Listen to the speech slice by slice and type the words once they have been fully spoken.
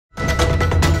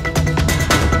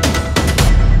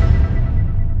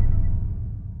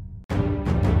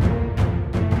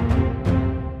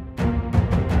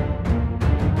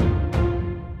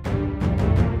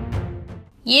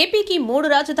ఏపీకి 3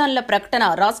 రాజధానుల ప్రకటన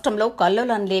రాష్ట్రంలో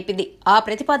కల్లోలం లేపింది. ఆ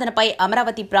ప్రతిపాదనపై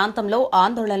అమరావతి ప్రాంతంలో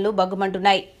ఆందోళనలు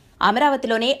బగ్గుమంటున్నాయి.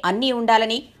 అమరావతిలోనే అన్నీ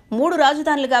ఉండాలని, 3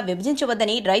 రాజధానులుగా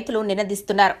విభజించవద్దని రైతులు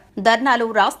నినదిస్తున్నారు. ధర్నాలు,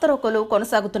 రాస్తారోకోలు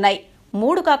కొనసాగుతున్నాయి.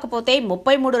 3 కాకపోతే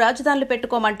 33 రాజధానులు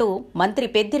పెట్టుకోమంటూ మంత్రి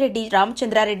పెద్దిరెడ్డి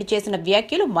రామచంద్రారెడ్డి చేసిన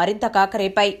వ్యాఖ్యలు మరింత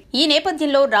కాకరేపాయి. ఈ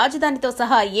నేపథ్యంలో రాజధానితో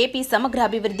సహా ఏపీ సమగ్ర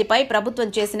అభివృద్ధిపై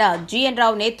ప్రభుత్వం చేసిన జీఎన్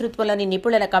రావు నేతృత్వంలోని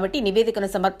నిపుణుల కమిటీ నివేదికను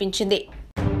సమర్పించింది.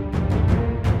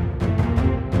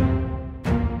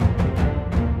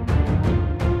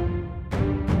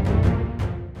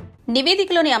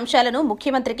 నివేదికలోని అంశాలను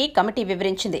ముఖ్యమంత్రికి కమిటీ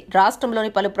వివరించింది.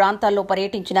 రాష్ట్రంలోని పలు ప్రాంతాల్లో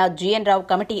పర్యటించిన జీఎన్ రావు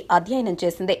కమిటీ అధ్యయనం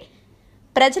చేసింది.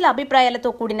 ప్రజల అభిప్రాయాలతో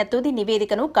కూడిన తుది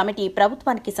నివేదికను కమిటీ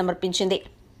ప్రభుత్వానికి సమర్పించింది.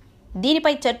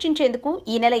 దీనిపై చర్చించేందుకు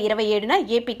ఈ నెల 27న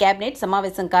ఏపీ కేబినెట్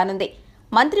సమావేశం కానుంది.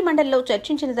 మంత్రిమండలిలో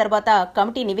చర్చించిన తర్వాత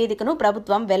కమిటీ నివేదికను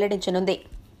ప్రభుత్వం వెల్లడించనుంది.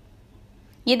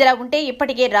 ఇదిలా ఉంటే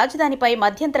ఇప్పటికే రాజధానిపై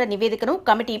మధ్యంతర నివేదికను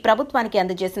కమిటీ ప్రభుత్వానికి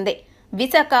అందజేసింది.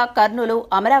 విశాఖ, కర్నూలు,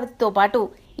 అమరావతితో పాటు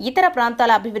ఇతర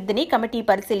ప్రాంతాల అభివృద్ధిని కమిటీ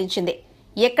పరిశీలించింది.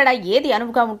 ఎక్కడ ఏది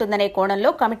అనువుగా ఉంటుందనే కోణంలో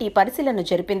కమిటీ పరిశీలన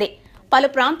జరిపింది. పలు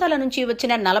ప్రాంతాల నుంచి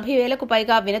వచ్చిన 40,000కు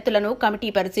పైగా వినతులను కమిటీ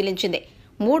పరిశీలించింది.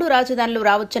 3 రాజధానులు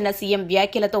రావచ్చన్న సీఎం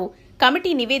వ్యాఖ్యలతో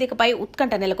కమిటీ నివేదికపై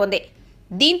ఉత్కంఠ నెలకొంది.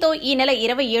 దీంతో ఈ నెల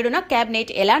 27న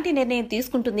కేబినెట్ ఎలాంటి నిర్ణయం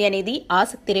తీసుకుంటుంది అనేది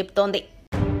ఆసక్తి రేపుతోంది.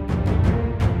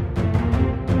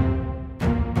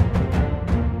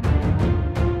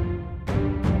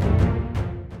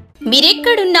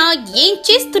 మీరెక్కడున్నా, ఏం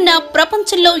చేస్తున్నా,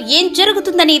 ప్రపంచంలో ఏం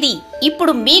జరుగుతుందనేది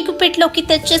ఇప్పుడు మీ గుప్పెట్లోకి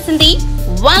తెచ్చేసింది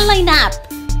ఆన్లైన్ యాప్.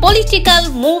 పొలిటికల్,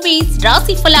 మూవీస్,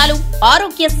 రాశి ఫలాలు,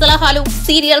 ఆరోగ్య సలహాలు,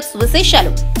 సీరియల్స్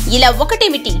విశేషాలు, ఇలా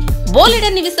ఒకటేమిటి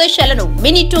బోలెడన్ని విశేషాలను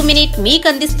మినిట్ టు మినిట్ మీకు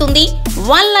అందిస్తుంది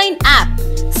ఆన్లైన్ యాప్.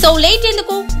 సో లేట్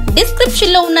ఎందుకు,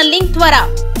 డిస్క్రిప్షన్ లో ఉన్న లింక్ ద్వారా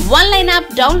ఆన్లైన్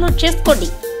యాప్ డౌన్లోడ్ చేసుకోండి.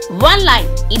 Online,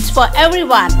 it's for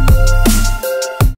everyone.